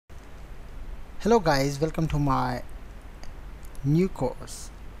Hello guys, welcome to my new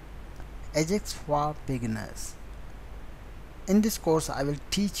course Ajax for Beginners. In this course I will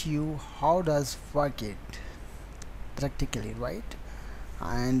teach you how does work it practically, right?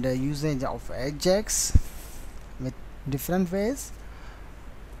 And usage of Ajax with different ways.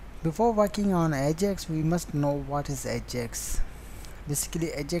 Before working on Ajax, we must know what is Ajax.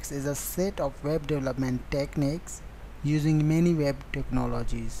 Basically, Ajax is a set of web development techniques using many web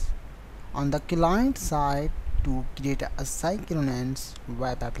technologies on the client side to create asynchronous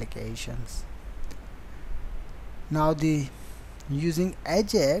web applications. Now using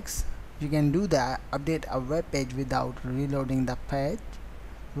Ajax, you can do that, update a web page without reloading the page,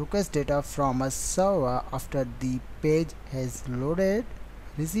 request data from a server after the page has loaded,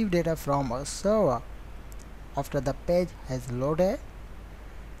 receive data from a server after the page has loaded,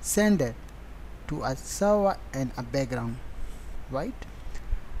 send it to a server in a background, right?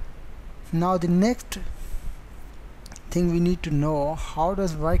 Now the next thing we need to know, how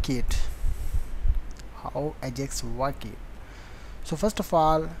does work it, how Ajax work it. So first of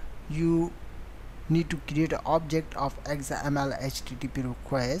all, you need to create an object of XML HTTP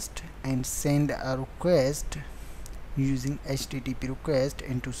request and send a request using HTTP request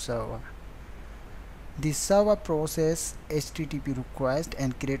into server. The server process HTTP request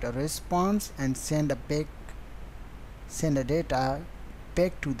and create a response and send a data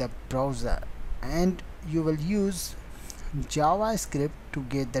back to the browser, and you will use JavaScript to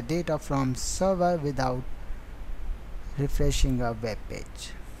get the data from server without refreshing a web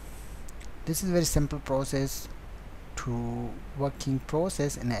page. This is very simple process to working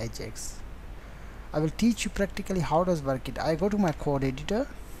process in Ajax. I will teach you practically how does work it. I go to my code editor.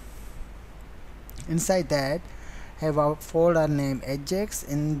 Inside that have a folder named Ajax.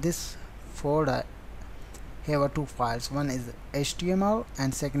 In this folder have two files, one is HTML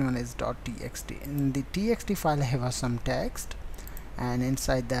and second one is .txt. In the txt file have some text, and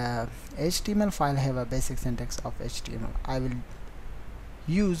inside the HTML file have a basic syntax of HTML. I will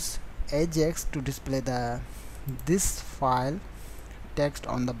use Ajax to display this file text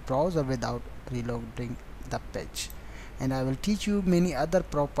on the browser without reloading the page, and I will teach you many other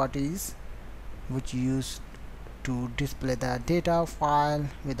properties which you use to display the data file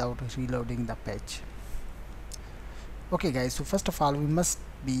without reloading the page. Okay guys, so first of all we must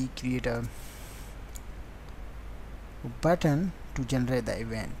create a button to generate the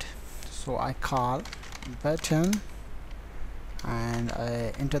event. So I call button and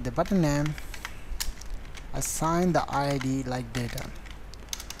I enter the button name, assign the ID like data,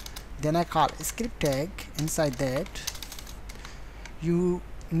 then I call script tag. Inside that you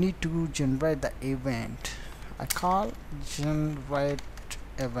need to generate the event. I call generate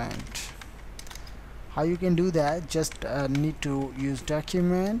event. How you can do that? Just need to use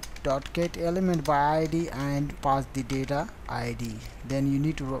document.get element by ID and pass the data ID. Then you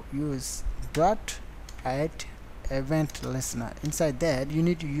need to use .add event listener. Inside that you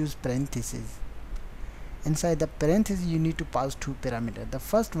need to use parentheses. Inside the parentheses you need to pass two parameters. The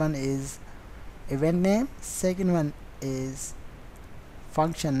first one is event name, second one is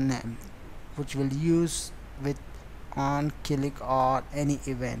function name, which will use with on click or any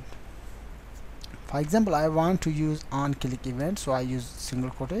event. For example, I want to use on click event, so I use single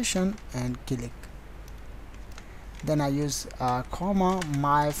quotation and click. Then I use comma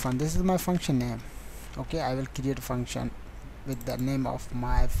my fun. This is my function name. Okay, I will create a function with the name of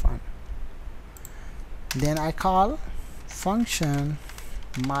my fun. Then I call function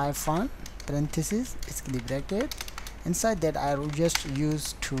my fun parenthesis curly bracket. Inside that I will just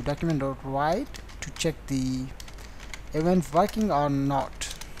use to document.write to check the event working or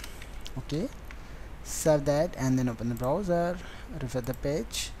not. Okay, save that and then open the browser, refresh the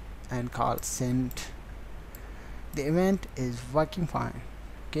page and call send. The event is working fine.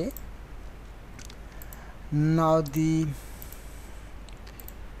 Okay, now the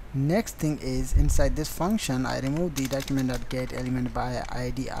next thing is, inside this function I remove the document.get element by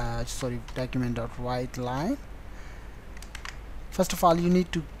ID document.write line. First of all, you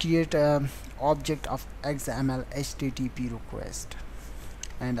need to create an object of XML HTTP request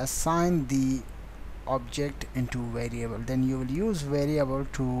and assign the object into variable. Then you will use variable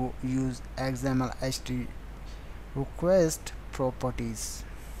to use XML HTTP request properties.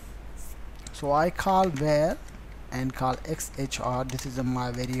 So I call var and call xhr. This is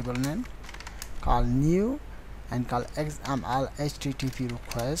my variable name. Call new and call XML HTTP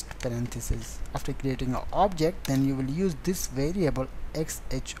request parenthesis. After creating an object, then you will use this variable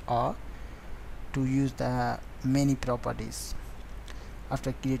xhr to use the many properties.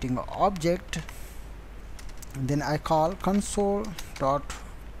 After creating an object, then I call console.log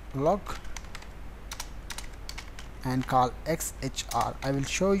and call XHR. I will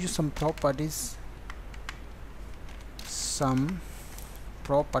show you some properties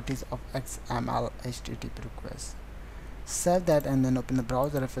of XML HTTP request. Save that and then open the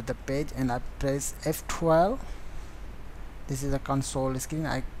browser, refresh the page, and I press F12. This is a console screen.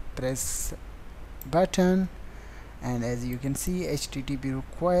 I press button, and as you can see, HTTP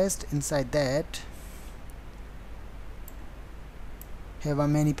request. Inside that have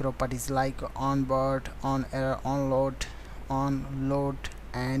many properties like onboard, on error, onload,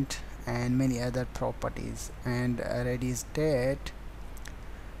 and many other properties, and ready state,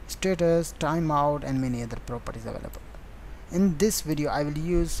 status, timeout, and many other properties available. In this video I will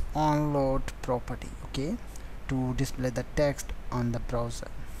use onload property, okay, to display the text on the browser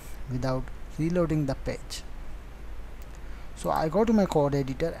without reloading the page. So I go to my code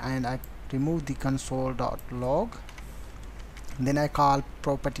editor and I remove the console.log. Then I call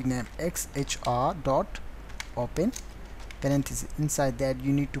property name xhr.open parenthesis. Inside that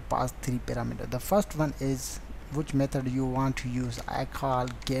you need to pass 3 parameters. The first one is which method you want to use. I call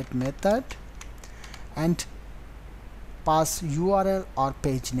get method and pass URL or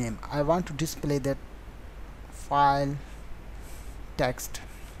page name. I want to display that file text,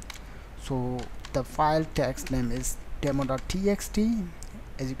 so the file text name is demo.txt.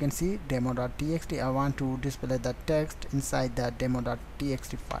 As you can see, demo.txt. I want to display the text inside the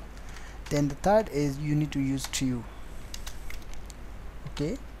demo.txt file. Then the third is you need to use true,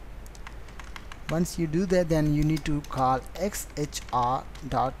 okay. Once you do that, then you need to call xhr.onload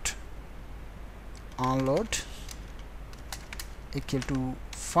equal to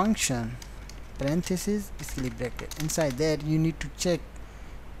function parenthesis curly bracket. Inside that you need to check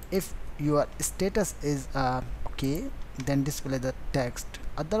if your status is okay, then display the text.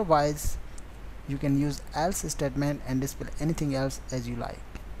 Otherwise you can use else statement and display anything else as you like.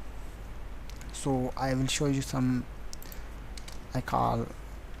 So I will show you some. I call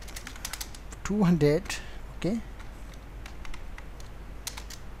 200, okay,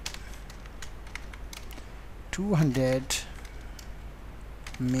 200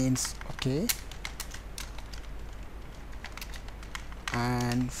 means okay,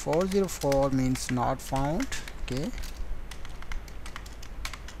 and 404 means not found, okay,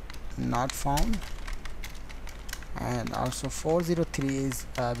 not found, and also 403 is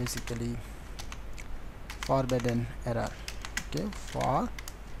basically forbidden error, okay, for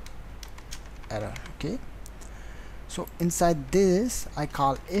error, okay. So inside this I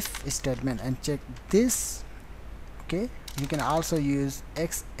call if statement and check this, okay. You can also use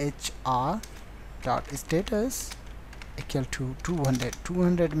xhr dot status equal to 200.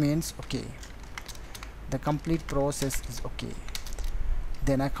 200 means okay, the complete process is okay.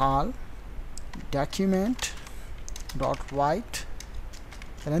 Then I call document dot write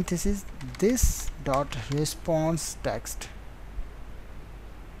parenthesis this dot response text,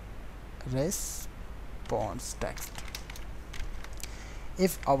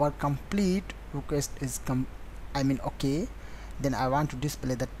 if our complete request is okay, then I want to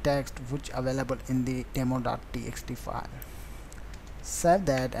display the text which available in the demo.txt file. Save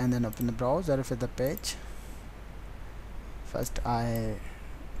that and then open the browser, refresh the page. First I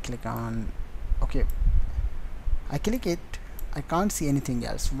click on okay, I click it, I can't see anything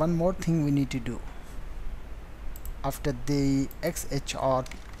else. One more thing we need to do after the xhr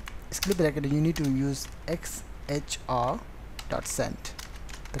curly bracket, you need to use xhr.send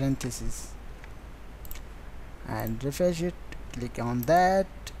parenthesis and refresh it. Click on that,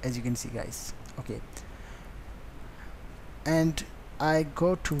 as you can see guys, okay. And I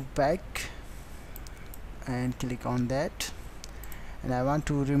go to back and click on that, and I want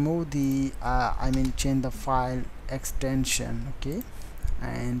to remove the change the file extension, okay,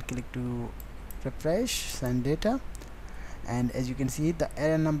 and click to refresh, send data, and as you can see the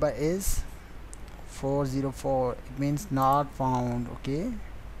error number is 404. It means not found, okay,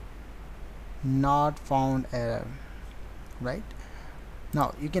 not found error, right?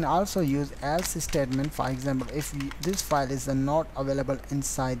 Now you can also use else statement. For example, if this file is not available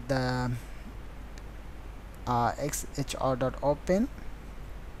inside the xhr.open,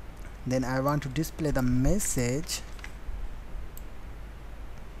 then I want to display the message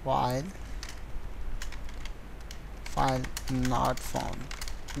file not found,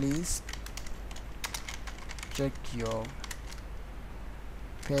 please check your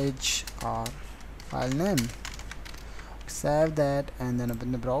page or file name. Save that and then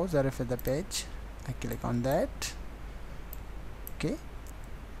open the browser, refresh the page. I click on that, okay.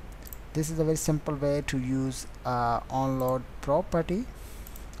 This is a very simple way to use onload property,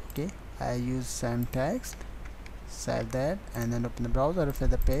 okay. I use same text, save that and then open the browser, refresh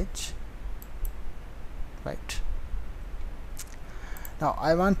the page, right. Now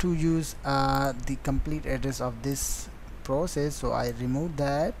I want to use the complete address of this process, so I remove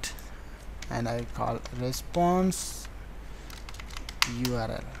that and I call response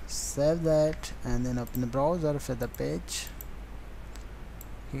URL. Save that and then open the browser for the page.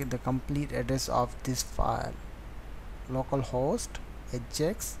 Here the complete address of this file, localhost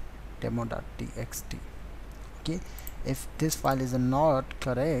ajax demo.txt. okay, if this file is not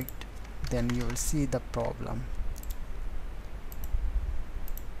correct, then you will see the problem.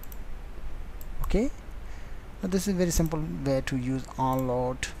 Okay, now this is a very simple way to use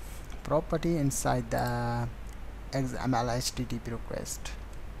onload property inside the XML HTTP request.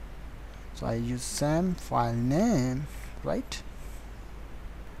 So I use same file name, right?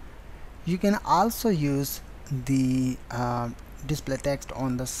 You can also use the display text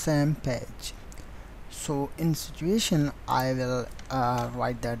on the same page. So in situation, I will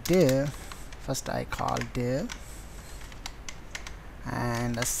write the div. First I call div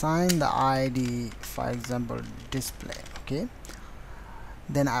and assign the ID, for example display. Okay,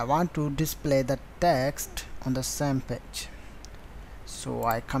 then I want to display the text on the same page, so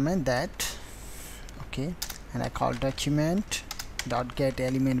I comment that. Okay, and I call document dot get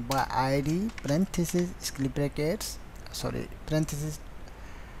element by ID parenthesis brackets, sorry, parenthesis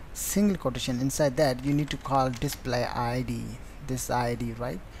single quotation. Inside that you need to call display ID, this ID,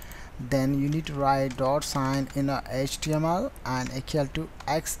 right? Then you need to write dot sign in a HTML and equal to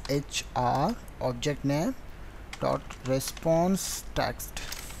XHR object name dot response text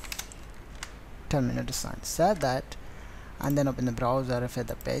terminate sign. Save that and then open the browser, refresh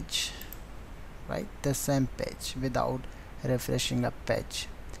the page, right? The same page without refreshing a page.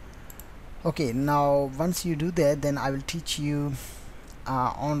 Okay, now once you do that, then I will teach you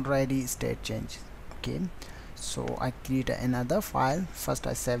on ready state change. Okay, so I create another file. First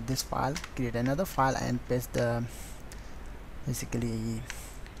I save this file, create another file and paste the basically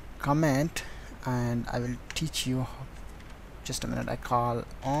comment, and I will teach you. Just a minute. I call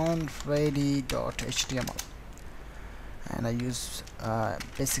onready.html and I use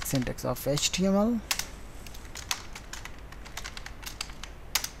basic syntax of HTML.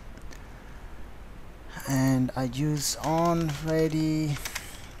 And I use onready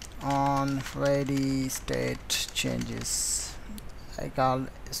state changes. I call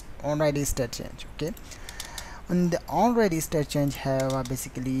onready state change. Okay, and the onready state change have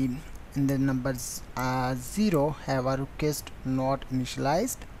basically in the numbers 0 have a request not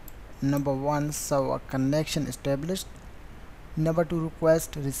initialized, number 1 server connection established, number 2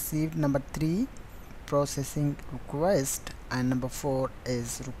 request received, number 3 processing request, and number 4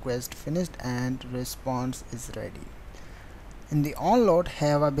 is request finished and response is ready. In the onload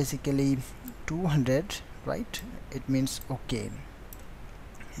have a basically 200, right? It means okay.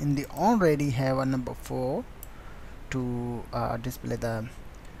 In the onready have a number 4 to display the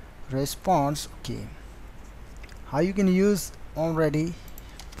response. Okay, how you can use onready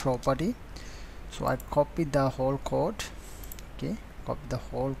property? So I copy the whole code. Okay, copy the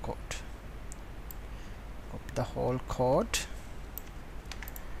whole code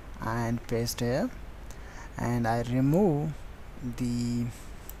and paste here, and I remove the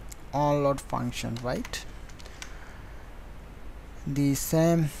onload function, right? The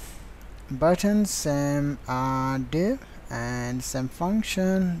same button, same div and same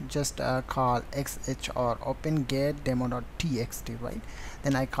function, just call xhr open get demo.txt, right?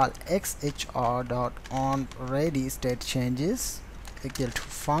 Then I call xhr dot on ready state changes equal to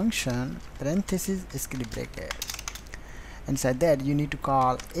function parenthesis script bracket. Inside that you need to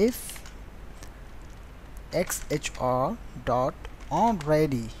call if xhr dot on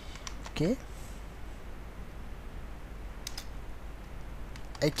ready, okay,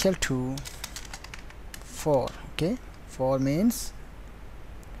 equal to 4. Okay, 4 means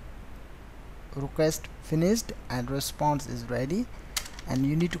request finished and response is ready, and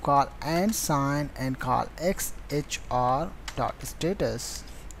you need to call and sign and call xhr dot status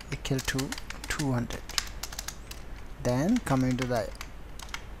equal to 200. Then come into the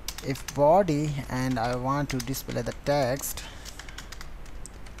if body and I want to display the text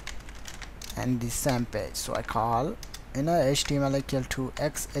and the same page, so I call inner HTML equal to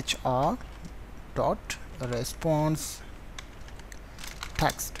xhr dot response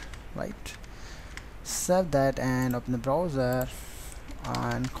text, right? Save that and open the browser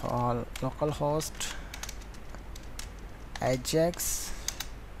and call localhost Ajax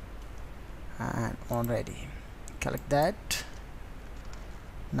and onready. Click that.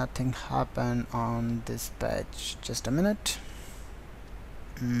 Nothing happened on this page. Just a minute.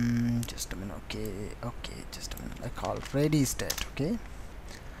 Just a minute. Okay, just a minute. I call ready state. Okay,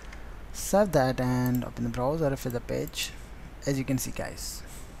 save that and open the browser for the page. as you can see guys,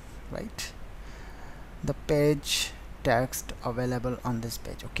 right, the page text available on this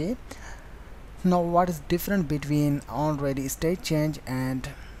page. Okay, now what is different between already state change and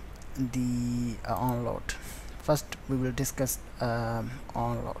the onload? First we will discuss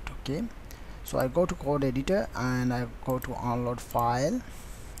onload. Okay, so I go to code editor and I go to onload file,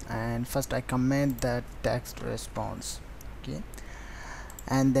 and first I comment the text response. Okay,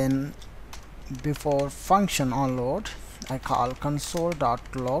 and then before function onload I call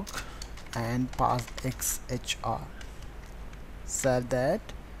console.log and pass xhr. Save that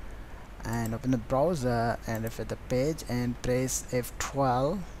and open the browser and refresh the page and press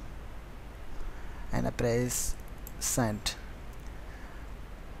F12 and I press send.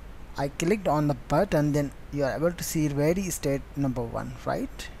 I clicked on the button, then you are able to see ready state number 1,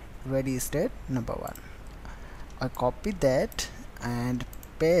 right? Ready state number 1. I copy that and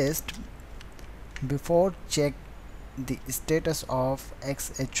paste before check the status of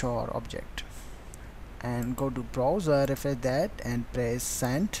xhr object, and go to browser, refresh that and press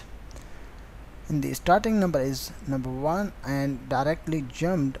send. And the starting number is number 1 and directly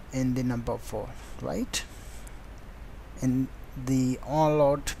jumped in the number 4, right, in the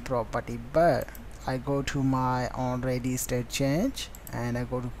onload property. But I go to my already state change and I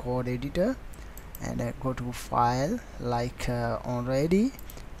go to code editor and I go to file like already,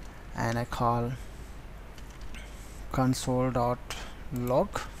 and I call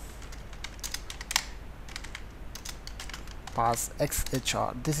console.log pass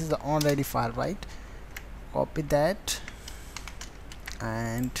xhr. This is the already file, right? Copy that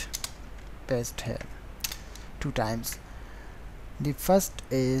and paste here 2 times. The first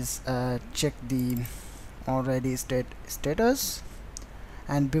is check the already status,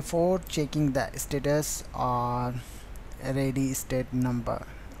 and before checking the status or ready state number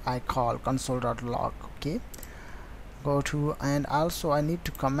I call console.log. okay, go to, and also I need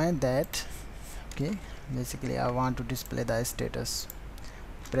to comment that. Okay, basically I want to display the status.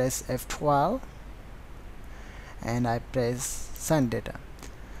 Press F12 and I press send data.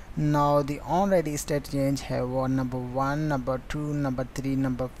 Now the already state change have number 1, number 2, number 3,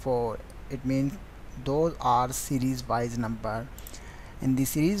 number 4. It means those are series wise number. In the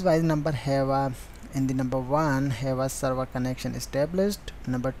series wise number have a, in the number 1 have a server connection established,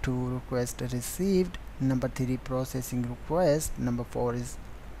 number 2 request received, number 3 processing request, number 4 is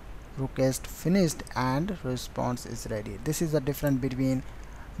request finished, and response is ready. This is the difference between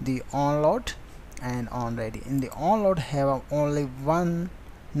the onload and onready. In the onload have only one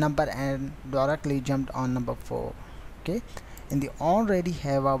number and directly jumped on number 4. Okay, in the already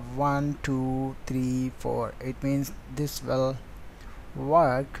have a 1, 2, 3, 4. It means this will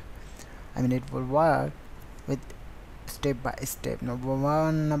work, it will work with step by step, number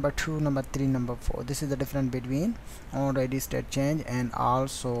 1, number 2, number 3, number 4. This is the difference between already state change and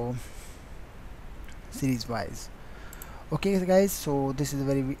also series wise. Okay guys, so this is a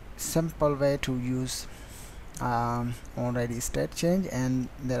very simple way to use already state change, and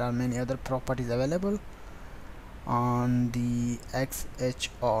there are many other properties available on the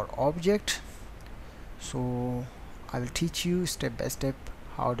xhr object. So I will teach you step by step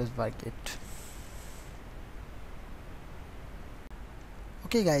how does work it.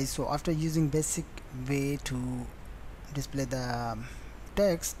 Okay guys, so after using basic way to display the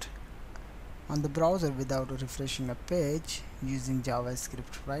text on the browser without refreshing a page using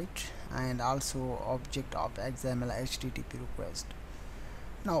JavaScript, right, and also object of XML HTTP request.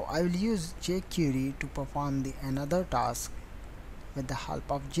 Now I will use jQuery to perform the another task with the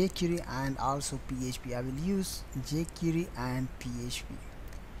help of jQuery and also PHP. I will use jQuery and PHP.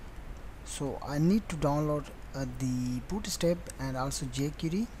 So I need to download the Bootstrap and also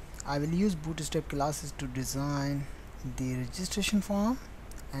jQuery. I will use Bootstrap classes to design the registration form,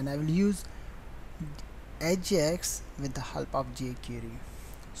 and I will use Ajax with the help of jQuery.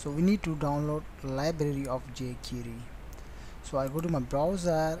 So we need to download library of jQuery. So I go to my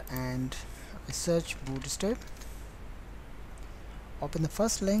browser and I search Bootstrap, open the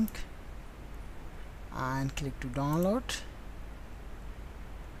first link and click to download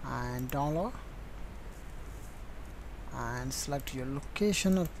and download, and select your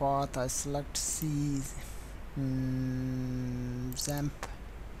location or path. I select C, XAMPP,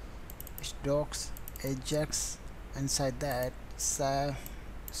 docs, Ajax. Inside that save,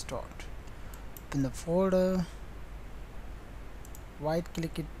 start. Open the folder, right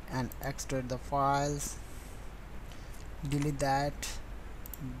click it and extract the files. Delete that,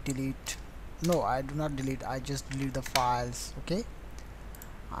 delete, no, I do not delete, I just delete the files. Okay,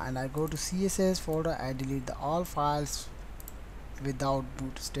 and I go to CSS folder, I delete the all files without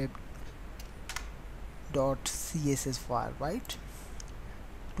Bootstrap .css file, right?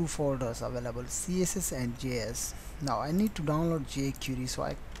 Two folders available, CSS and JS. Now I need to download jQuery, so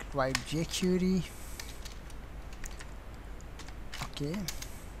I write jQuery. Okay,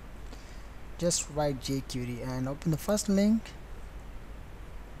 just write jQuery and open the first link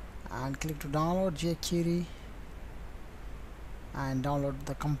and click to download jQuery and download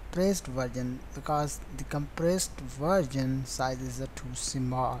the compressed version, because the compressed version size is too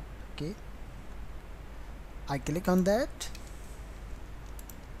small. Okay, I click on that,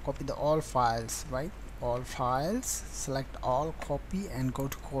 copy the all files, right? All files, select all, copy and go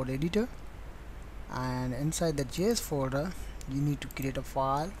to code editor, and inside the JS folder you need to create a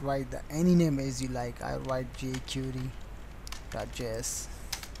file, write the any name as you like. I write jQuery.js,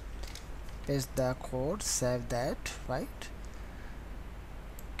 paste the code, save that, right?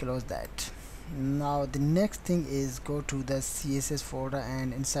 Close that. Now the next thing is go to the CSS folder,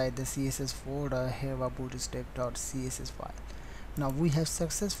 and inside the CSS folder have a bootstrap.css file. Now we have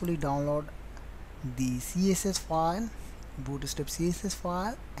successfully downloaded the CSS file, bootstrap CSS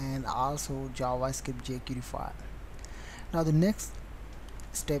file, and also JavaScript jQuery file. Now the next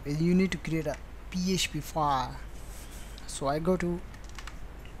step is you need to create a PHP file. So I go to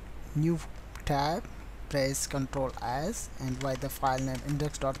new tab, press Ctrl S and write the file name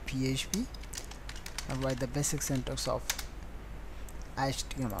index.php and write the basic syntax of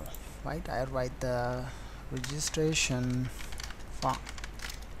HTML, right? I write the registration form.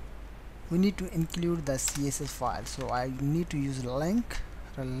 We need to include the CSS file, so I need to use link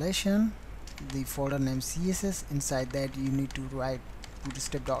relation, the folder name CSS. Inside that you need to write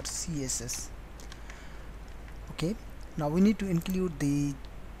bootstrap.css. okay, now we need to include the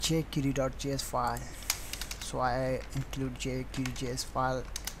jQuery.js file, so I include jQuery.js file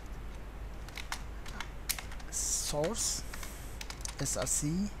source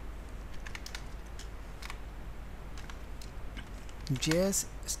src JS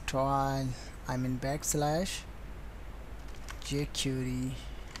style, I mean backslash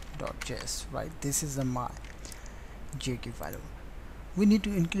jQuery.js, right? This is my jQuery file. We need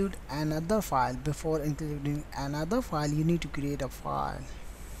to include another file. Before including another file you need to create a file,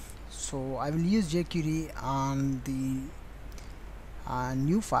 so I will use jQuery on the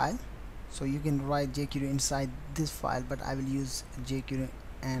new file, so you can write jQuery inside this file, but I will use jQuery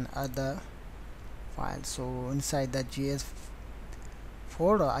and other file. So inside the JS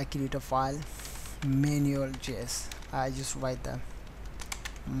folder I create a file manual.js. I just write the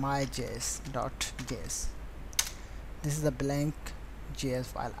myjs.js. this is a blank JS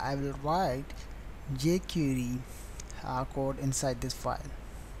file. I will write jQuery code inside this file.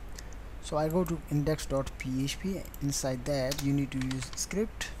 So I go to index.php. inside that you need to use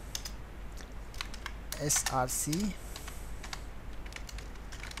script src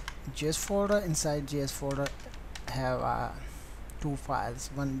JS folder. Inside JS folder have two files,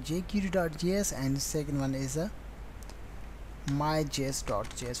 one jQuery.js and second one is a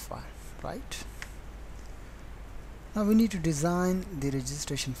myjs.js file, right? Now we need to design the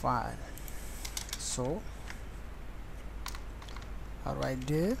registration file, so I write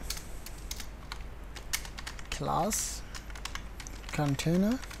div class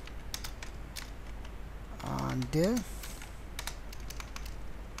container and div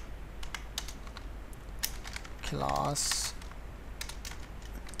class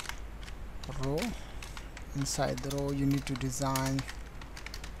row. Inside the row you need to design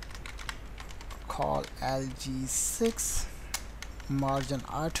call lg6 margin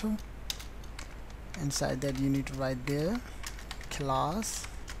auto. Inside that you need to write there class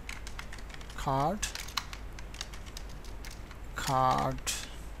card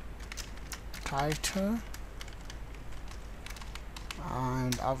title,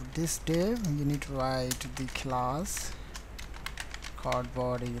 and of this div you need to write the class card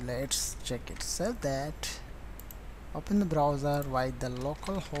body. Let's check it. Save that, open the browser, write the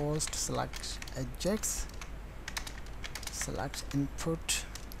localhost, select Ajax, select input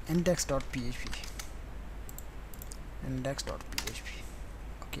index.php.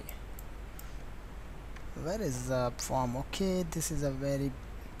 Okay, where is the form? Okay, this is a very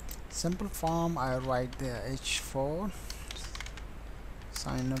simple form. I write the h4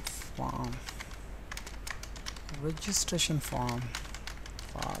 sign up form, registration form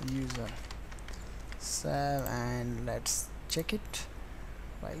for user. Save and let's check it,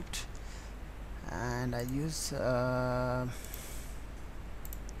 right? And I use okay,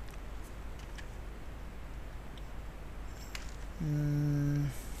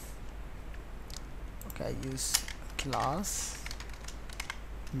 I use class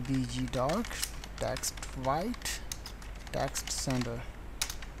bg dark text white text sender.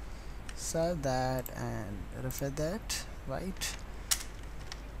 save that and refresh that, right?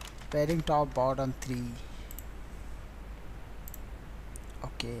 Padding top bottom 3.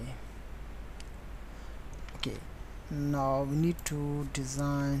 Okay, now we need to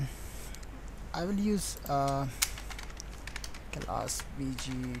design. I will use class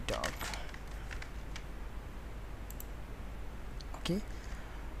bg doc. Okay,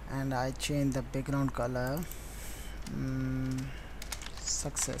 and I change the background color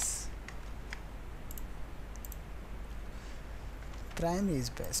success. Primary is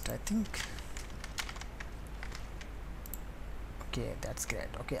best, I think. Okay, that's great.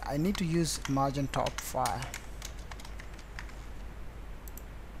 Okay, I need to use margin top 5.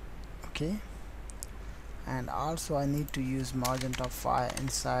 Okay, and also I need to use margin top 5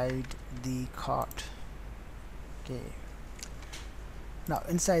 inside the cart. Okay, now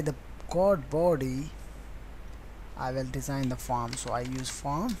inside the code body I will design the form, so I use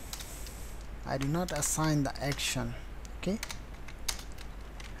form. I do not assign the action. Okay,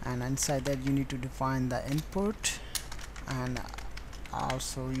 and inside that you need to define the input, and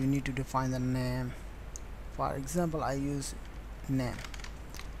also you need to define the name. For example, I use name,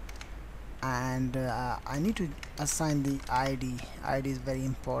 and I need to assign the ID. ID is very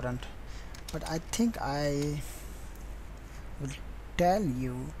important, but I think I will tell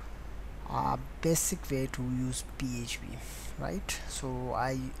you a basic way to use PHP, right? So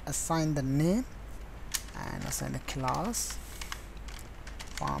I assign the name and assign a class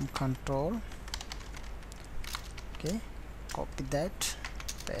form control. Okay, copy that,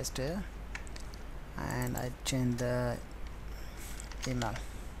 paste here, and I change the email.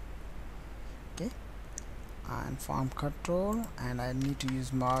 Okay, and form control, and I need to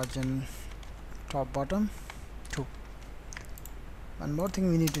use margin top bottom 2. One more thing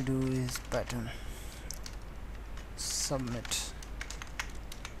we need to do is button submit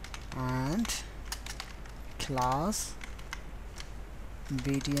and class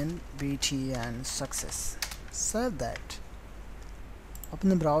btn success. Save that, open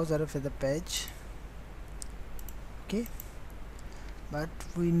the browser for the page. Okay, but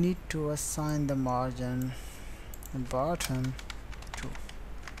we need to assign the margin bottom 2.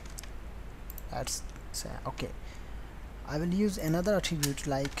 That's okay. I will use another attribute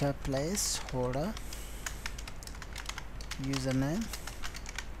like a placeholder, username,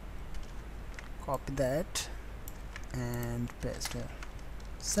 copy that and paste here.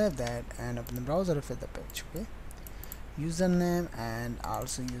 Save that and open the browser for the page. Okay, username and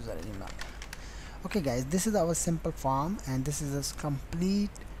also user email. Okay guys, this is our simple form, and this is a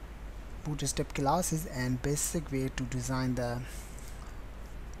complete bootstrap classes and basic way to design the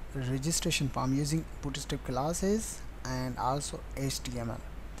registration form using bootstrap classes and also HTML.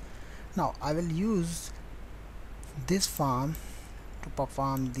 Now I will use this form to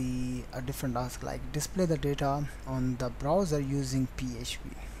perform the different task like display the data on the browser using PHP.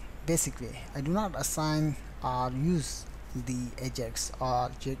 Basic way. I do not assign or use the Ajax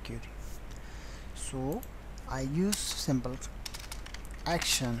or jQuery, so I use simple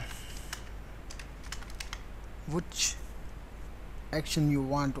action. Which action you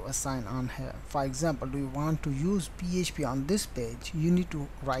want to assign on here? For example, do you want to use PHP on this page? You need to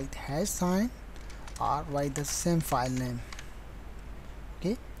write hash sign or write the same file name.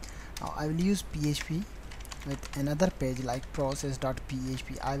 Okay, now I will use PHP with another page like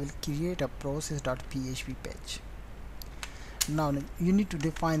process.php. I will create a process.php page. Now you need to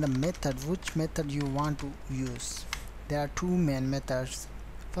define the method, which method you want to use. There are two main methods.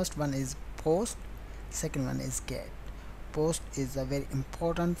 First one is post, second one is get. Post is a very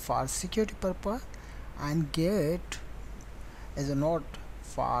important for security purpose, and get is a not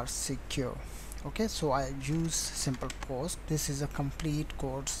for secure. Okay, so I use simple post. This is a complete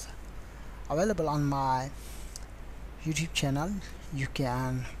course available on my YouTube channel. You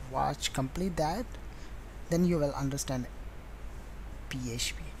can watch complete that, then you will understand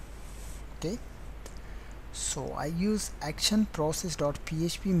PHP. Okay, so I use action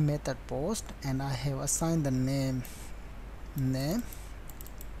process.php method post, and I have assigned the name and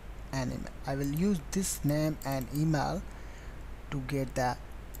email. I will use this name and email to get the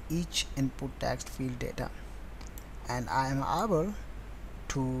each input text field data, and I am able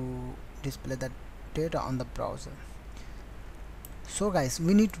to display the data on the browser. So guys,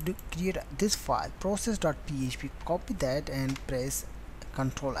 we need to create this file process.php. Copy that and press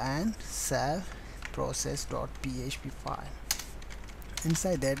Ctrl and save process.php file.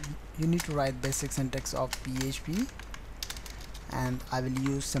 Inside that you need to write basic syntax of PHP, and I will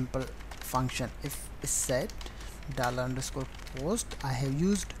use simple function if set $_post. I have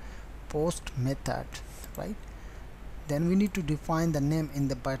used post method, right? Then we need to define the name in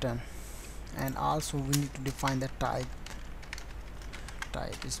the button. and also we need to define the type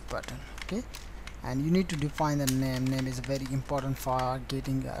is button. Okay, and you need to define the name is very important for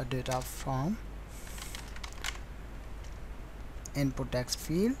getting data from input text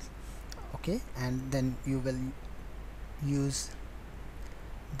field. Okay, and then you will use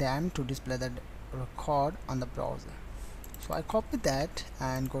them to display the record on the browser. So I copy that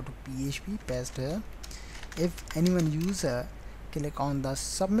and go to PHP, paste here. If anyone user click on the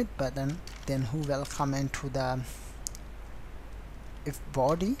submit button, then who will come into the if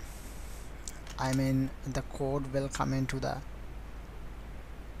body, I mean the code will come into the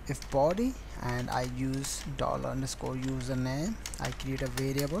if body, and I use $_username. I create a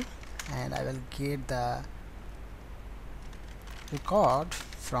variable and I will get the record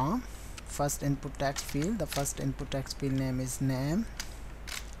from first input text field. The first input text field name is name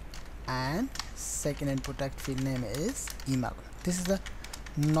and second input text field name is email. This is the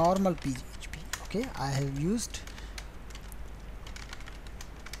normal PHP. Okay, I have used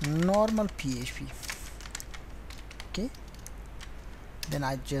normal PHP. Okay, then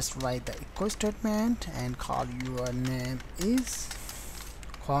I just write the echo statement and call your name is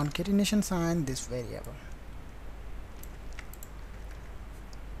concatenation sign this variable.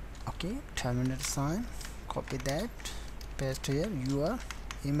 Okay, terminal sign, copy that, paste here. Your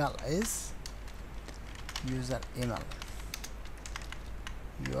email is user email,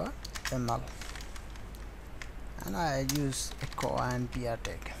 your email, and I use echo and PR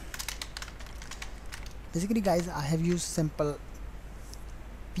tag. Basically guys, I have used simple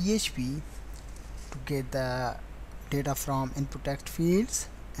PHP to get the data from input text fields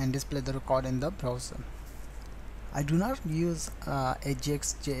and display the record in the browser. I do not use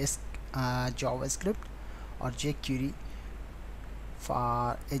Ajax JS JavaScript or jQuery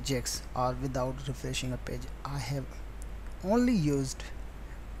for Ajax or without refreshing a page. I have only used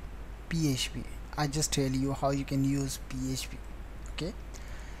PHP. I just tell you how you can use PHP. Okay,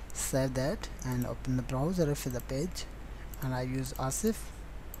 save that and open the browser, refresh the page, and I use Asif.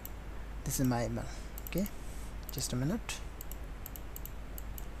 This is my email. Okay, just a minute.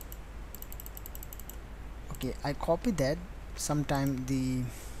 Okay, I copy that. Sometime the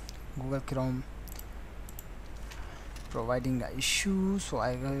Google Chrome providing an issue, so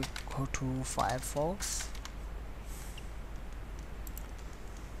I will go to Firefox.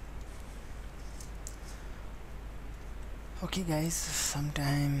 Okay guys,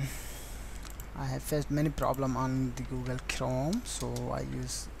 sometime I have faced many problem on the Google Chrome, so I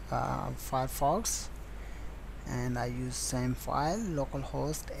use Firefox, and I use same file,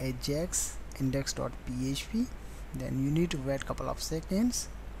 localhost ajax index.php. Then you need to wait couple of seconds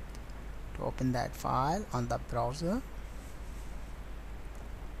to open that file on the browser.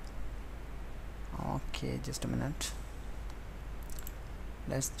 Okay, just a minute.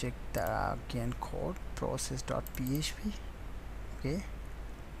 Let's check the again code, process.php. Okay,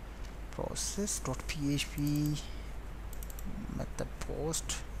 process.php, method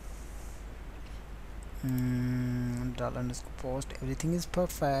post, $_post, everything is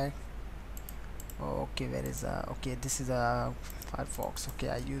perfect. Okay, where is okay, this is a Firefox. Okay,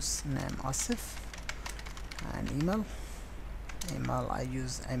 I use name Asif, and email I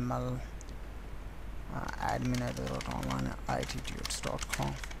use email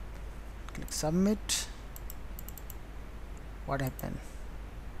admin@onlineITtuts.com. click submit. What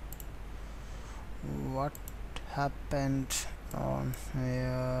happened on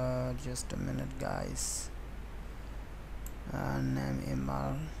here? Just a minute guys. Name,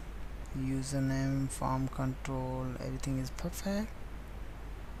 email, username, form control, everything is perfect.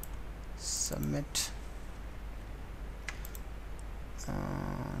 Submit,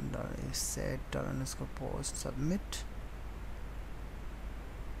 and I said $_post, submit.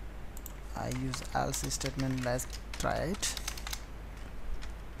 I use else statement. Let's try it.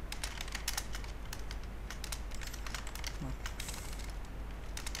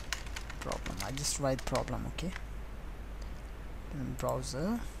 Problem, I just write problem. Okay, in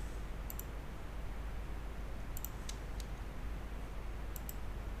browser,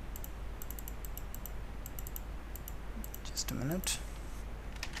 just a minute.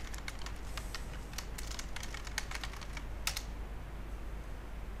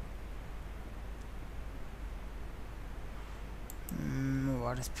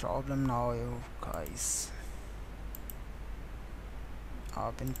 What is problem now, you guys?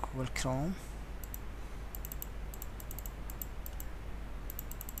 Open Google Chrome.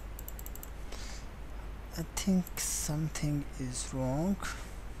 I think something is wrong.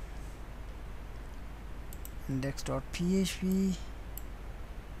 Index.php,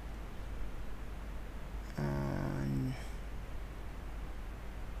 and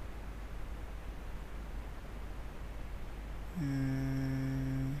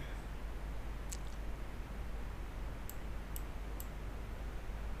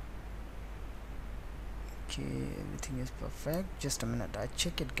Okay, everything is perfect. Just a minute, I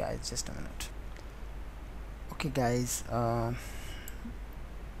check it guys, just a minute. Okay guys,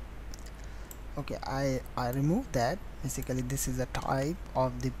 okay, I removed that. Basically this is a type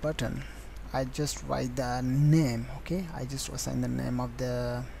of the button. I just write the name. Okay, I just assign the name of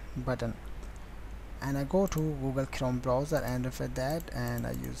the button, and I go to Google Chrome browser and refer that, and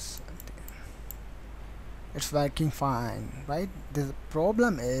I use, it's working fine, right? The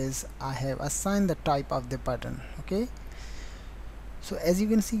problem is I have assigned the type of the button. Okay, so as you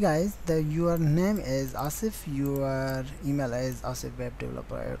can see guys, your name is Asif, your email is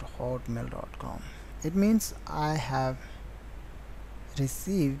asifwebdeveloper@hotmail.com. it means I have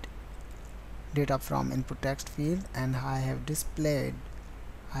received data from input text field, and I have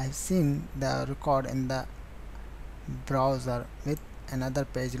seen the record in the browser with another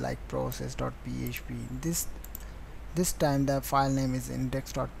page like process.php. This time the file name is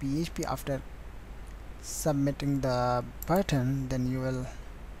index.php. After submitting the button, then you will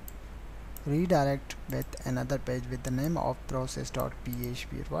redirect with another page with the name of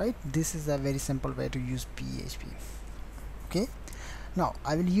process.php, right? This is a very simple way to use PHP. Okay, now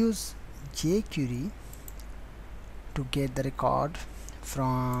I will use jQuery to get the record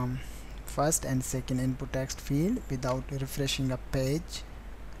from first and second input text field without refreshing a page,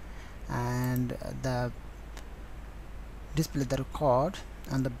 and display the record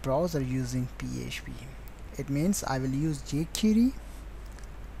on the browser using PHP. It means I will use jQuery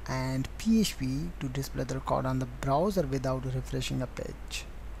and PHP to display the record on the browser without refreshing a page.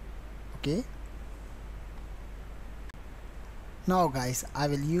 Okay, now guys, I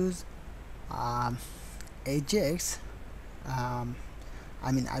will use Ajax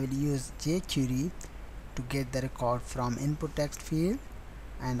I will use jQuery to get the record from input text field,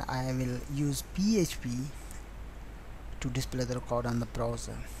 and I will use PHP to display the record on the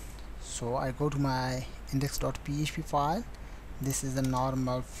browser. So I go to my index.php file. This is a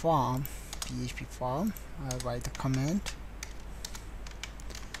normal form, PHP form. I write the comment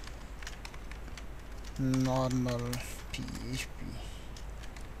normal PHP.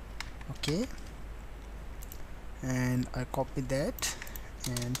 Okay, and I copy that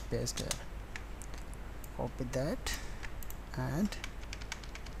and paste it. Copy that and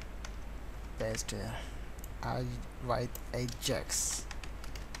paste it. I write Ajax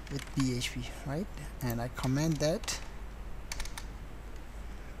with PHP, right? And I comment that.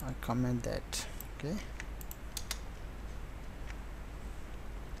 Okay,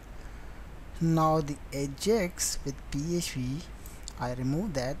 now the Ajax with PHP, I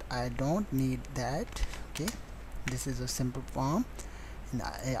remove that. I don't need that. Okay, this is a simple form, and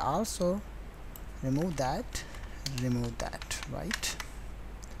I also remove that, right?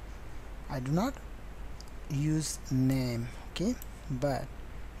 I do not use name. Okay, but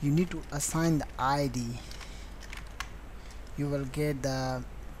you need to assign the ID. You will get the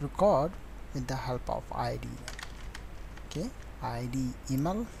record with the help of ID. Okay, ID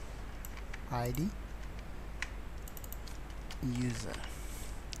email, ID user.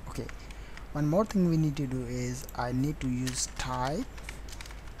 Okay, one more thing we need to do is I need to use type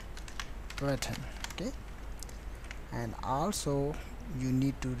button. Okay, and also you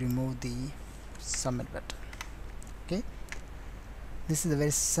need to remove the submit button. Okay, this is a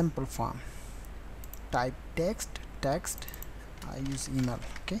very simple form. Type text, I use email.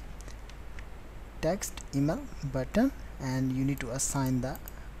 Okay, text, email, button, and you need to assign the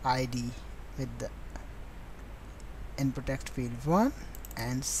ID with the input text field 1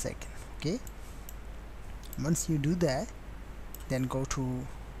 and 2nd. Okay, once you do that, then go to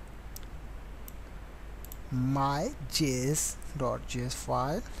my.js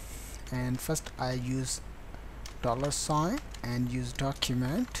file, and first I use $sign and use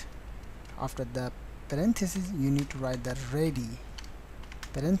document. After the parenthesis, you need to write the ready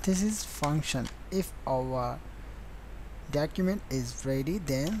parenthesis function. If our document is ready,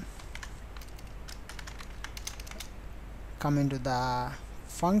 then come into the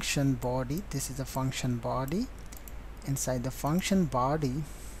function body. This is a function body. Inside the function body,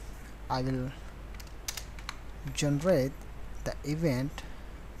 I will generate the event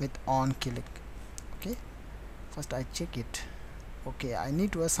with on click. Okay, first I check it. Okay, I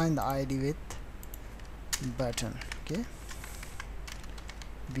need to assign the ID with button. Okay,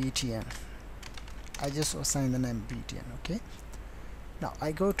 btn. I just assign the name btn. Okay, now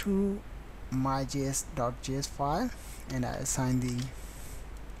I go to my.js file and I assign the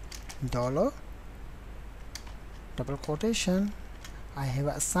 $, double quotation. I have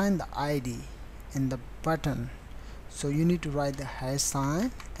assigned the ID in the button, so you need to write the hash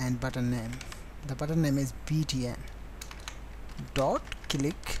sign and button name. The button name is btn dot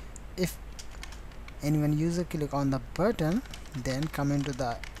click. If and when user click on the button, then come into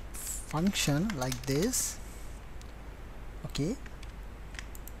the function like this. Okay,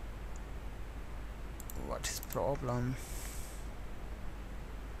 what is problem?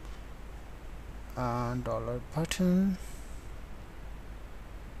 Dollar button.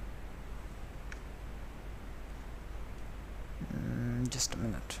 Just a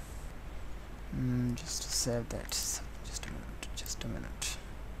minute. Just to save that. Just a minute.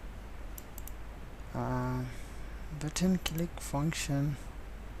 Button click function.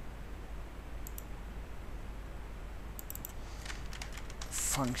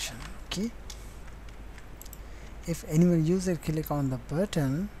 Okay, if anyone user click on the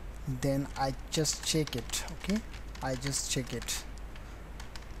button, then I just check it. Okay, I just check it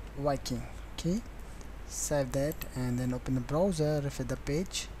working. Okay, save that and then open the browser, refresh the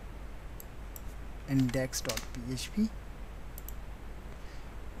page, index.php,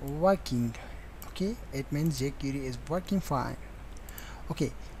 working. Okay, it means jQuery is working fine.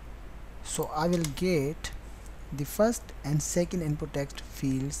 Okay, so I will get the first and second input text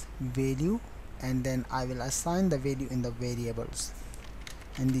fields value, and then I will assign the value in the variables.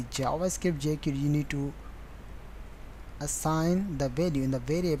 In the JavaScript jQuery, you need to assign the value in the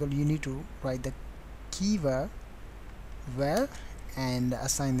variable. You need to write the keyword where and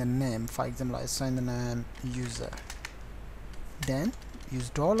assign the name. For example, I assign the name user, then use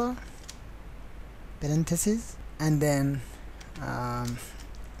dollar, parenthesis, and then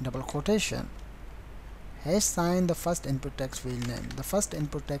double quotation, hash sign the first input text field name. The first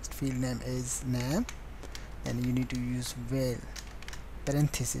input text field name is name, then you need to use val,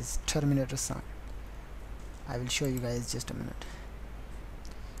 parenthesis, terminator sign. I will show you guys just a minute.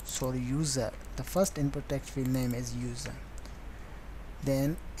 So user, the first input text field name is user,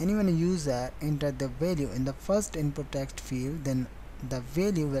 then anyone user enter the value in the first input text field, then the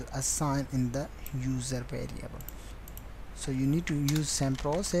value will assign in the user variable. So you need to use same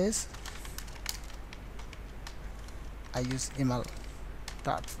process. I use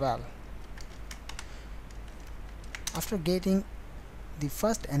email.val. After getting the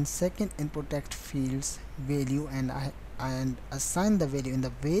first and second input text fields value and assign the value in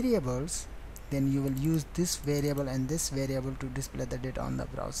the variables, then you will use this variable and this variable to display the data on the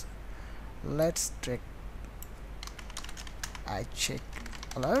browser. Let's check. I check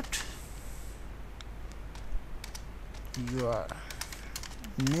alert. Your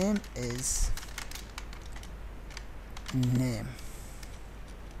name is name.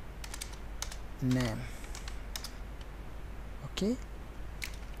 Okay,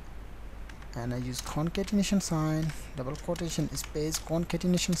 and I use concatenation sign, double quotation, space,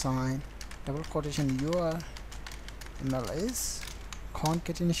 concatenation sign, double quotation, your email is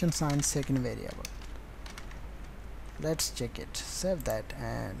concatenation sign, second variable. Let's check it. Save that,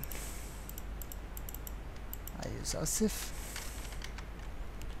 and I use Asif,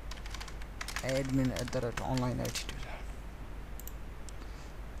 admin@OnlineITtutorials.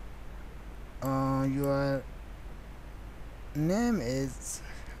 Your name is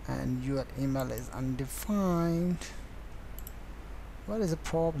and your email is undefined. What is the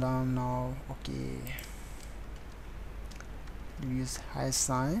problem now? Okay, use hash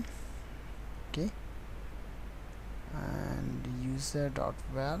sign. Okay, and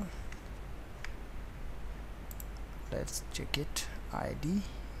user.val. Let's check it. ID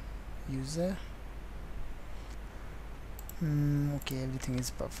user. Okay, everything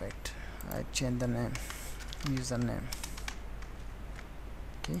is perfect. I change the name, username.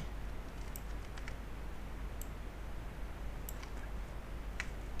 Okay,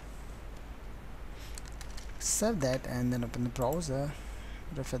 save that and then open the browser,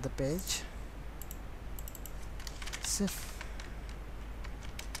 refresh the page, sif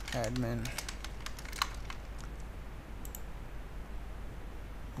admin.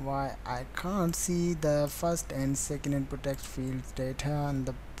 Why I can't see the first and second input text fields data on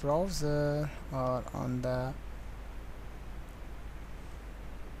the browser or on the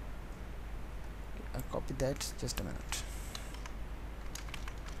I'll copy that, just a minute,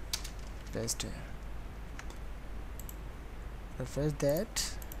 paste here, refresh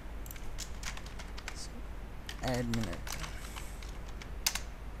that, so, admin.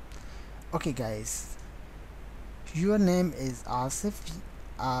 Okay guys, your name is Asif,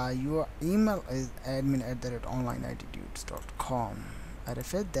 your email is admin@onlineitttutorials.com. I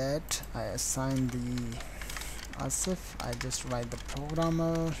refresh that, I assign the Asif, I just write the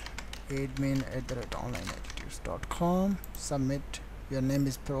programmer admin@onlineitttutorials.com, submit. Your name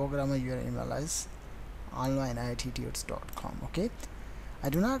is programmer, your email is onlineitttutorials.com. okay, I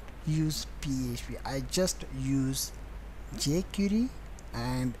do not use PHP, I just use jQuery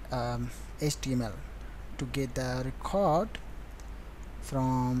and HTML. to get the record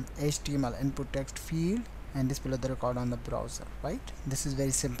from HTML input text field and display the record on the browser, right? This is very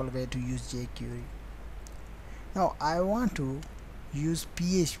simple way to use jQuery. Now I want to use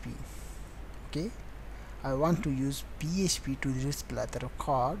PHP. Okay, I want to use PHP to display the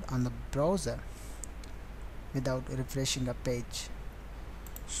record on the browser without refreshing a page.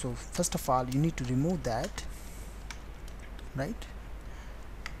 So first of all, you need to remove that, right?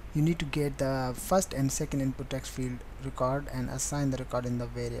 You need to get the first and second input text field record and assign the record in the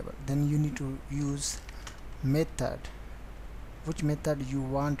variable. Then you need to use method. Which method you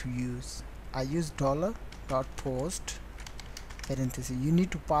want to use? I use $.post parenthesis. You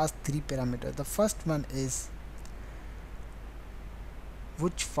need to pass 3 parameters. The first one is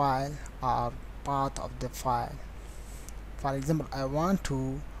which file or path of the file. For example, I want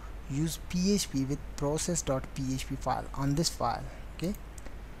to use PHP with process.php file on this file, okay?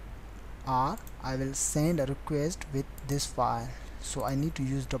 Or I will send a request with this file, so I need to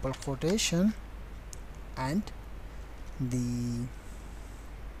use double quotation and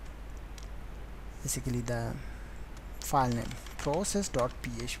basically the file name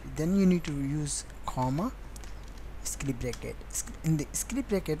process.php. Then you need to use comma, script bracket. In the script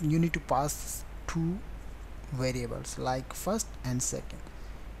bracket you need to pass 2 variables like first and second.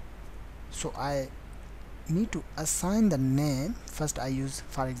 So I need to assign the name. First I use,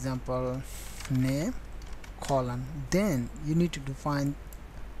 for example, name colon. Then you need to define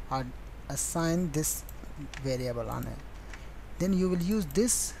or assign this variable on it. Then you will use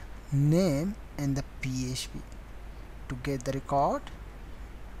this name and the PHP to get the record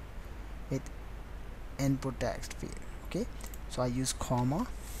with input text field. Okay, so I use comma,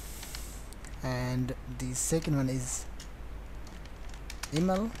 and the second one is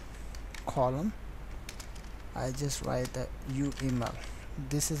email column. I just write the email.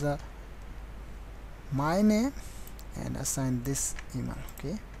 This is my name and assign this email.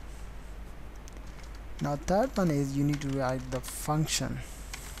 Okay, now third one is you need to write the function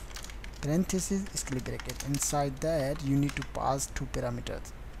parenthesis script bracket. Inside that you need to pass 2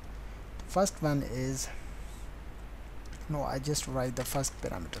 parameters. First one is, no, I just write the first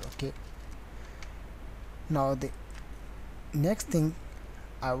parameter. Okay, now the next thing,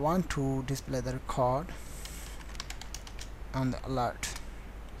 I want to display the record on the alert.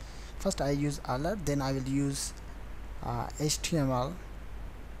 First I use alert, then I will use HTML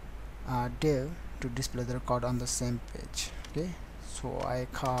div to display the record on the same page. Okay, so I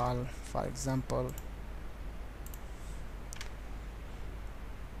call, for example,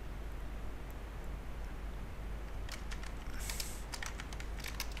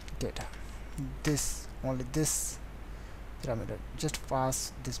 data, this, only this parameter, just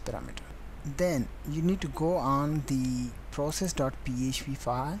pass this parameter. Then you need to go on the process.php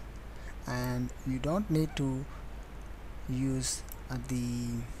file, and you don't need to use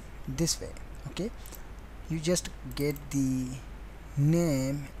this way. Okay, you just get the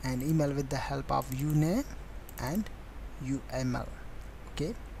name and email with the help of uname and UML.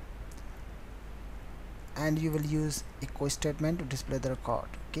 Okay, and you will use echo statement to display the record.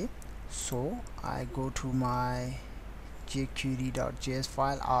 Okay, so I go to my jQuery.js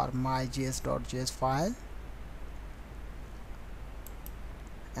file or myjs.js file,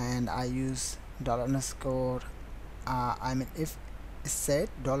 and I use $_ I mean if set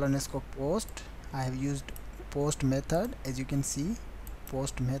 $_ post. I have used post method, as you can see,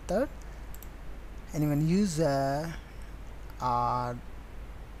 post method. And when user I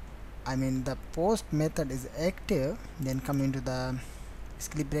mean the post method is active, then come into the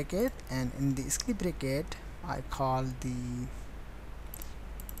script bracket, and in the script bracket I call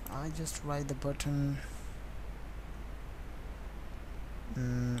I just write the button.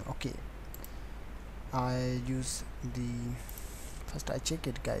 Okay, I use first I check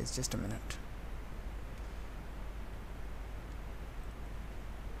it, guys, just a minute.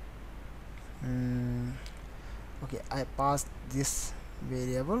 Okay, I pass this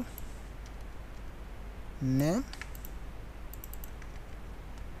variable name,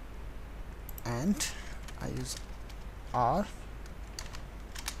 and I use R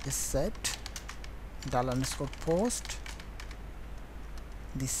is set $_ post,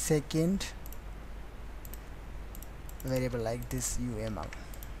 the second variable like this UML,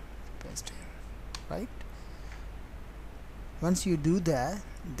 paste in, right? Once you do that,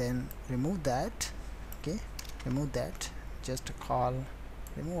 then remove that. Okay, remove that, just call,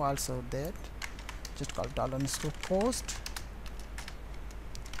 remove also that, just call $_ post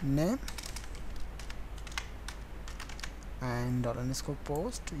name and $_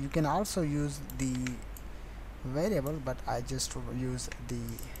 post. You can also use the variable, but I just use the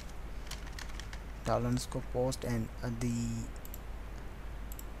 $_post and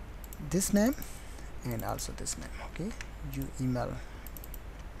this name and also this name. Okay, you email.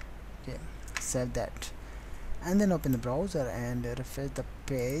 Okay, save that and then open the browser and refresh the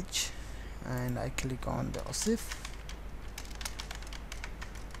page, and I click on the OSIF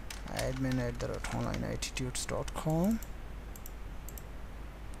admin@onlineITtuts.com.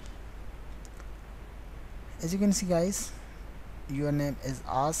 As you can see guys, your name is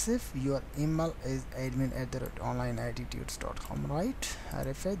Asif, your email is admin@onlineITtuts.com, right? I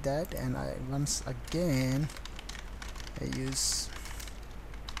refresh that and I once again use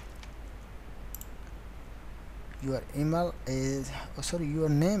your email is your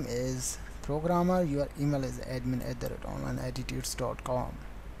name is programmer, your email is admin@onlineITtuts.com.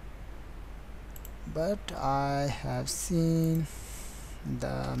 but I have seen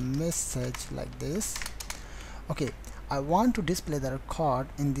the message like this. Okay, I want to display the record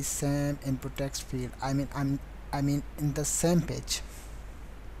in the same input text field. I mean in the same page.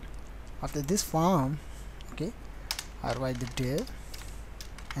 After this form, okay, I write the div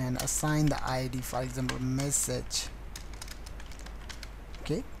and assign the ID, for example message.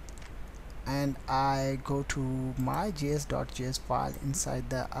 Okay, and I go to my js.js file. Inside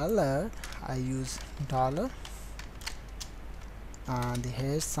the alert I use $ and the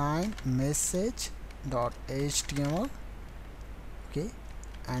hash sign message.html. okay,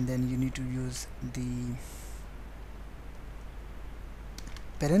 and then you need to use the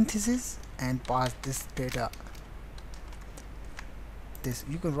parentheses and pass this data. This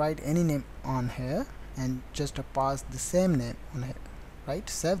you can write any name on here and just pass the same name on here, right?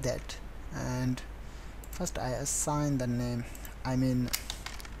 Save that, and first I assign the name,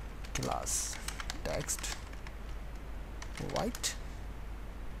 class text white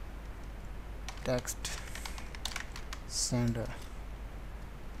text sender.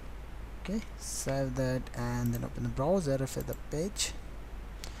 Okay, save that and then open the browser, refresh the page.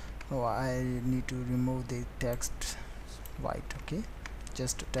 I need to remove the text white. Okay,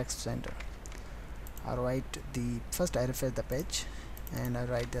 just text sender. I write first I refresh the page and I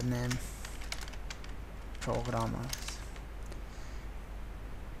write the name programmer.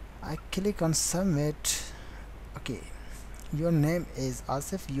 I click on submit. Okay, your name is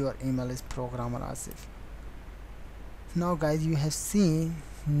Asif, your email is programmer Asif. Now guys, you have seen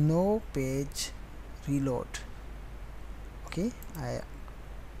no page reload. Okay, I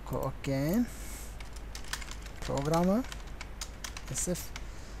go again, programmer Asif,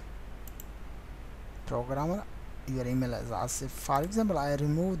 programmer, your email is Asif. For example, I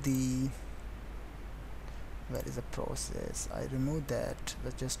remove the where is the process, I remove that,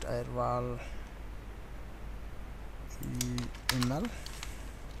 but just I roll email.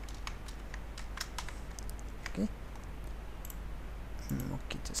 Okay,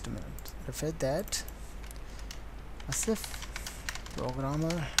 okay, just a minute, refresh that, Asif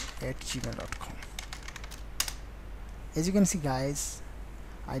programmer@gmail.com. As you can see guys,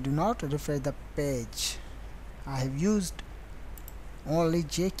 I do not refresh the page. I have used only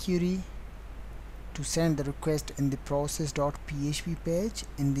jQuery to send the request in the process.php page.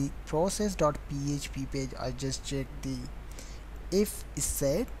 In the process.php page, I just check the if is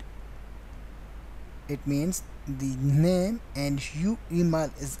set. It means the name and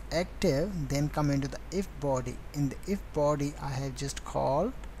email is active, then come into the if body. In the if body, I have just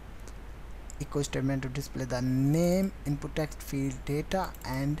called echo statement to display the name input text field data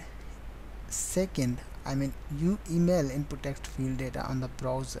and second email input text field data on the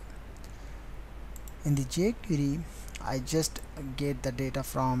browser. In the jQuery, I just get the data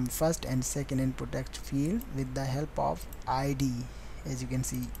from first and second input text field with the help of ID. As you can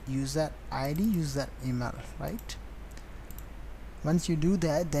see, user ID, user email, right? Once you do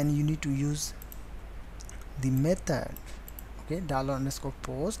that, then you need to use the method, okay,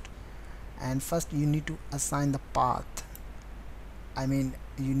 $_post, and first you need to assign the path.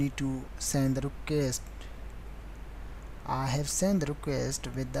 You need to send the request. I have sent the request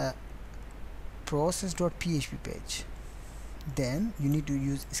with the process.php page. Then you need to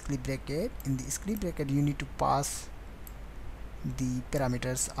use script bracket. In the script bracket, you need to pass the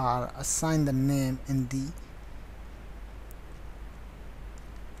parameters or assign the name in the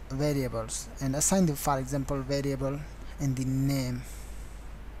variables and assign the, for example, variable in the name.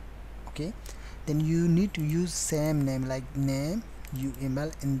 Okay, then you need to use same name like name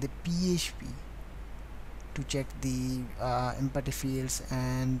email in the PHP to check the empty fields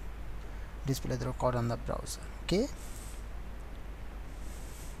and display the record on the browser. Okay,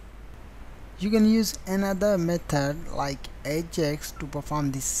 you can use another method like Ajax to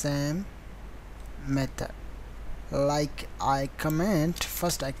perform the same method. Like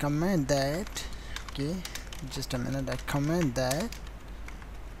first I comment that Okay, just a minute, I comment that.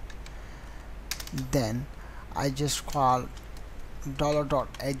 Then I just call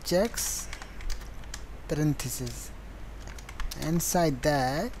 $.ajax parentheses. Inside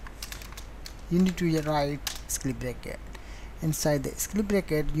that you need to write square bracket. Inside the square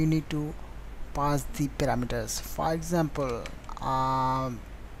bracket you need to pass the parameters. For example, I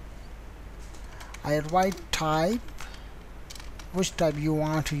write type, which type you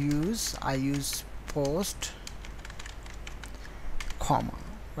want to use. I use post, comma,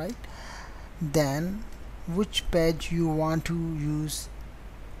 right? Then which page you want to use,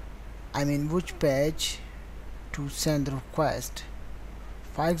 which page to send the request.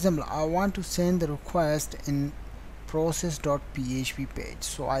 For example, I want to send the request in process.php page,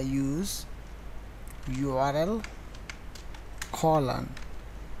 so I use URL colon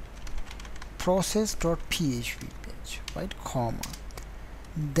process.php page, right, comma.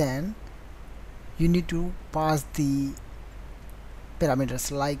 Then you need to pass the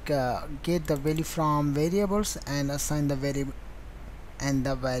parameters like get the value from variables and assign the variable and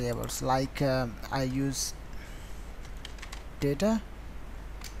the variables, like I use data,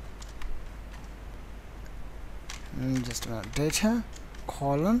 just a minute, data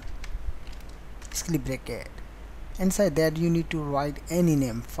colon square bracket. Inside that you need to write any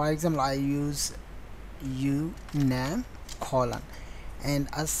name. For example, I use uname colon and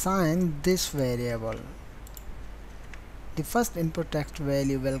assign this variable. The first input text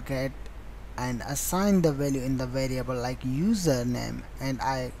value will get and assign the value in the variable like username, and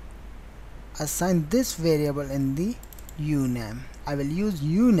I assign this variable in the uname. I will use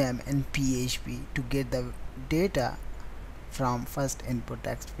uname in PHP to get the data from first input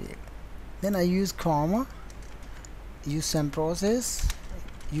text field. Then I use comma, use some process,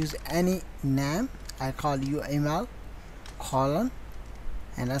 use any name, I call you email colon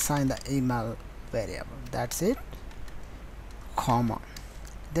and assign the email variable. That's it, comma.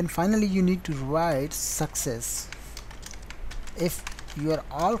 Then finally you need to write success. If your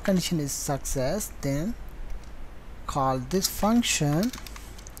all condition is success, then call this function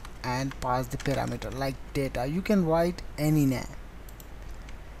and pass the parameter like data. You can write any name.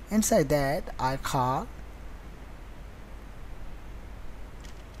 Inside that I call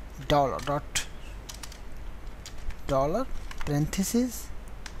dollar parentheses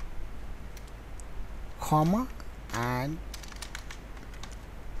comma and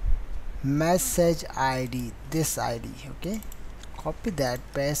message ID, this ID. Okay, copy that,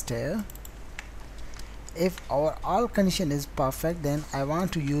 paste here. If our all condition is perfect, then I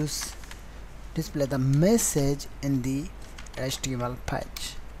want to use display the message in the HTML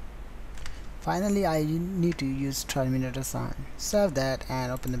page. Finally I need to use terminator sign. Save that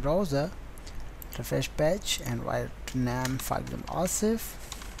and open the browser, refresh page and write name, for example Asif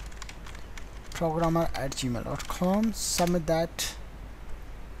programmer@gmail.com. Submit that.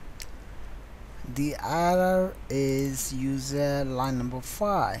 The error is user line number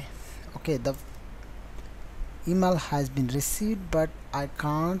 5. Okay, the email has been received but I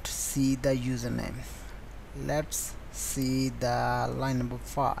can't see the username. Let's see the line number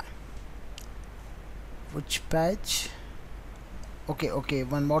 5. Which page? Okay,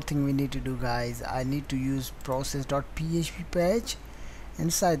 one more thing we need to do, guys. I need to use process.php page.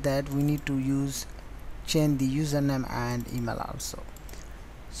 Inside that we need to change the username and email also.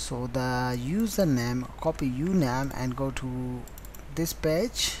 So the username, copy uname and go to this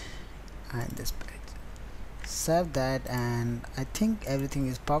page and this page. Save that and I think everything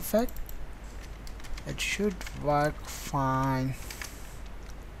is perfect. It should work fine.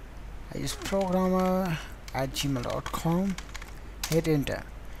 I use programmer@gmail.com, hit enter.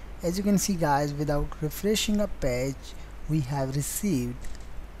 As you can see, guys, without refreshing a page we have received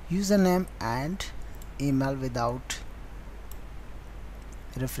username and email without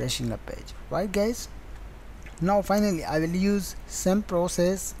refreshing a page, right guys? Now finally I will use same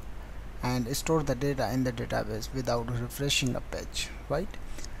process and store the data in the database without refreshing a page, right?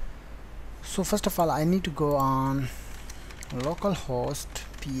 So first of all I need to go on localhost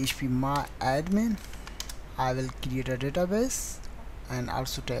php my admin. I will create a database and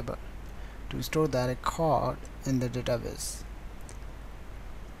also table to store the record in the database.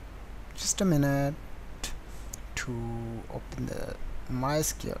 Just a minute to open the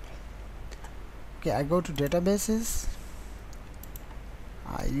MySQL. Okay, I go to databases.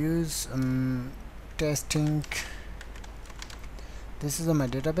 I use testing. This is my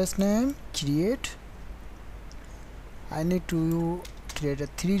database name. Create. I need to create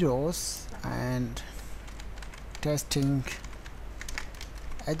 3 rows and testing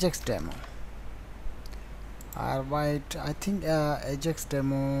Ajax demo. Alright, I think Ajax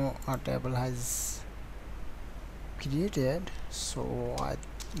demo table has created, so I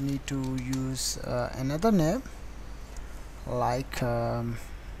need to use another name like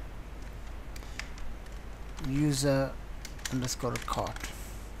user underscore record,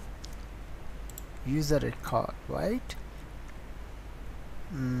 user record, right?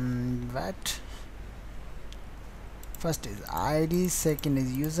 That first is ID, second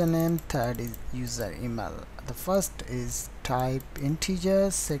is username, third is user email. The first is type integer,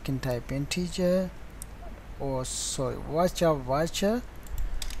 second type integer, or sorry, voucher,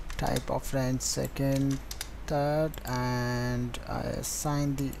 type of range second, third, and I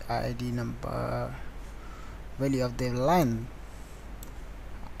assign the ID number, value of the line,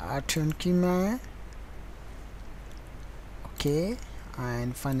 return key में, okay,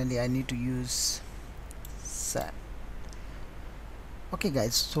 and finally I need to use set. Okay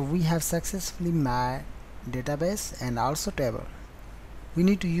guys, so we have successfully made database and also table. We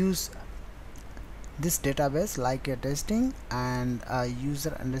need to use this database like a testing and a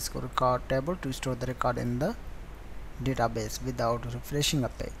user underscore record table to store the record in the database without refreshing a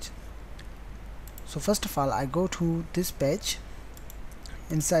page. So first of all, I go to this page.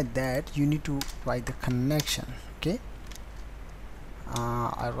 Inside that you need to write the connection. Okay,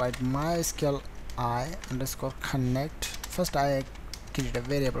 I write MySQL I underscore connect. First I create a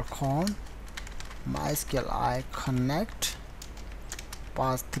variable called MySQL I connect,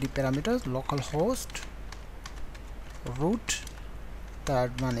 pass 3 parameters, localhost, root,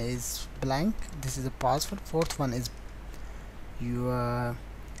 third one is blank, this is the password, fourth one is your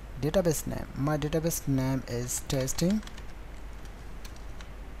database name. My database name is testing,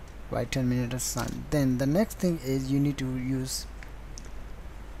 write 10 minutes sign. Then the next thing is you need to use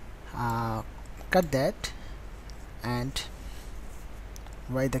cut that and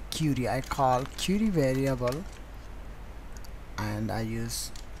write the query. I call query variable and I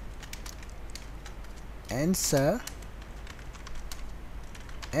use answer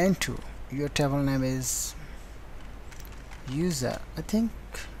n2. Your table name is user, I think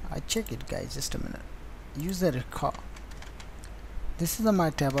I check it guys, just a minute, user record. This is my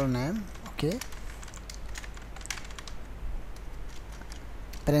table name, okay,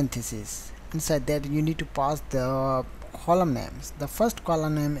 parentheses. Inside that you need to pass the column names. The first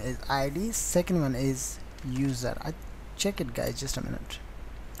column name is ID, second one is user. I check it guys, just a minute,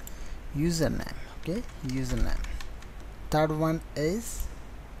 username, okay, username. Third one is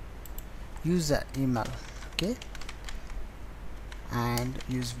user email, okay, and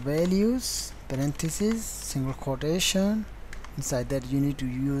use values, parentheses, single quotation. Inside that you need to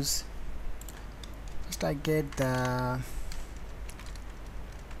use, first I get the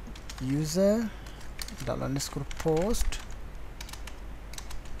user $_ post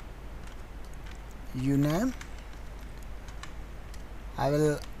uname. I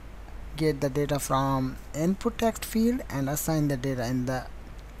will get the data from input text field and assign the data in the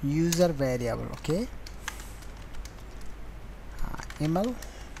user variable, okay, email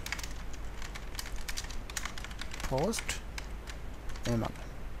post email,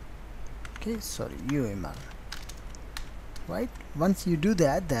 okay, sorry, email, right? Once you do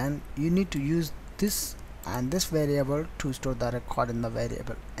that, then you need to use this and this variable to store the record in the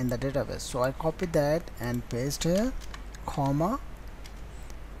variable in the database. So I copy that and paste here, comma,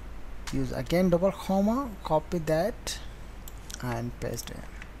 use again double comma, copy that and paste here,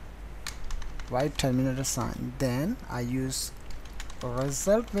 write terminator sign. Then I use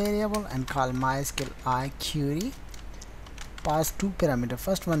result variable and call MySQL I query, pass 2 parameters.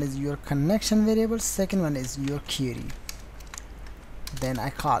 First one is your connection variable, second one is your query. Then I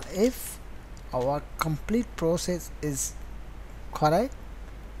call if our complete process is correct,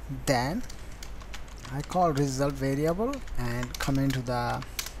 then I call result variable and come into the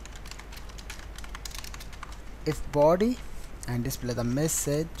if body and display the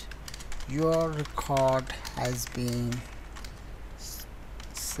message your record has been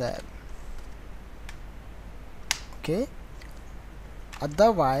saved, okay.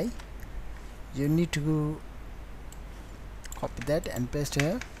 Otherwise you need to copy that and paste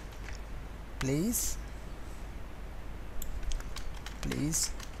here, please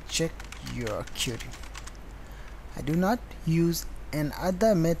check your query. I do not use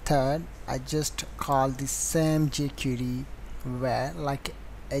another method, I just call the same jQuery where like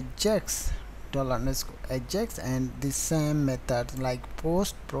Ajax $Ajax and the same method like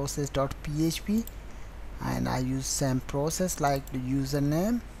post process.php, and I use same process like the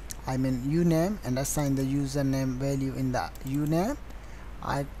username, I mean uname, and assign the username value in the uname.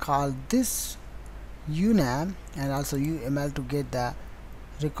 I call this uname and also uML to get the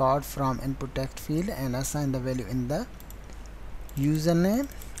record from input text field and assign the value in the username,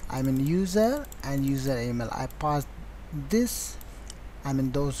 user and user email. I pass this,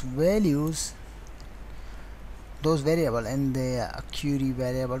 those values, those variable in the query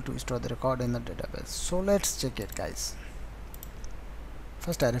variable to store the record in the database. So let's check it, guys.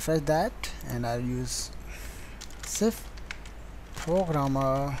 First I refresh that and I'll use sif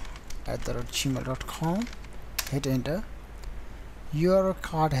programmer@gmail.com, hit enter. Your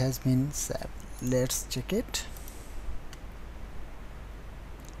record has been saved. Let's check it.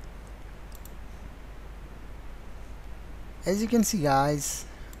 As you can see, guys,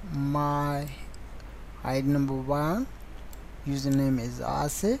 my ID number 1, username is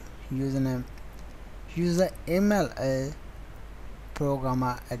Asif, user email is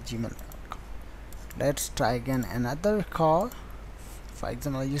programmer@gmail.com. Let's try again another record. For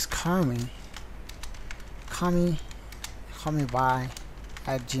example, I use Kami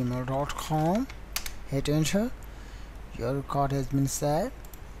by@gmail.com, hit enter. Your record has been saved.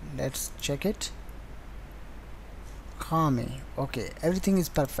 Let's check it. Kami. Okay, everything is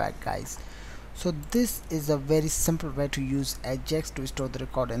perfect, guys. So this is a very simple way to use Ajax to store the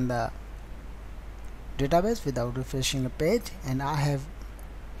record in the database without refreshing a page, and I have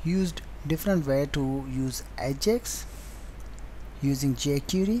used different way to use Ajax using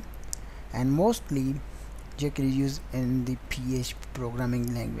jQuery, and mostly jQuery used in the PHP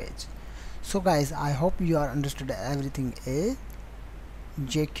programming language. So guys, I hope you are understood everything is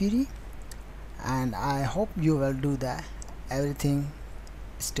jQuery, and I hope you will do that everything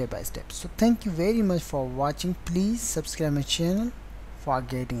step by step. So thank you very much for watching. Please subscribe my channel for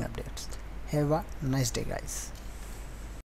getting updates. Have a nice day, guys.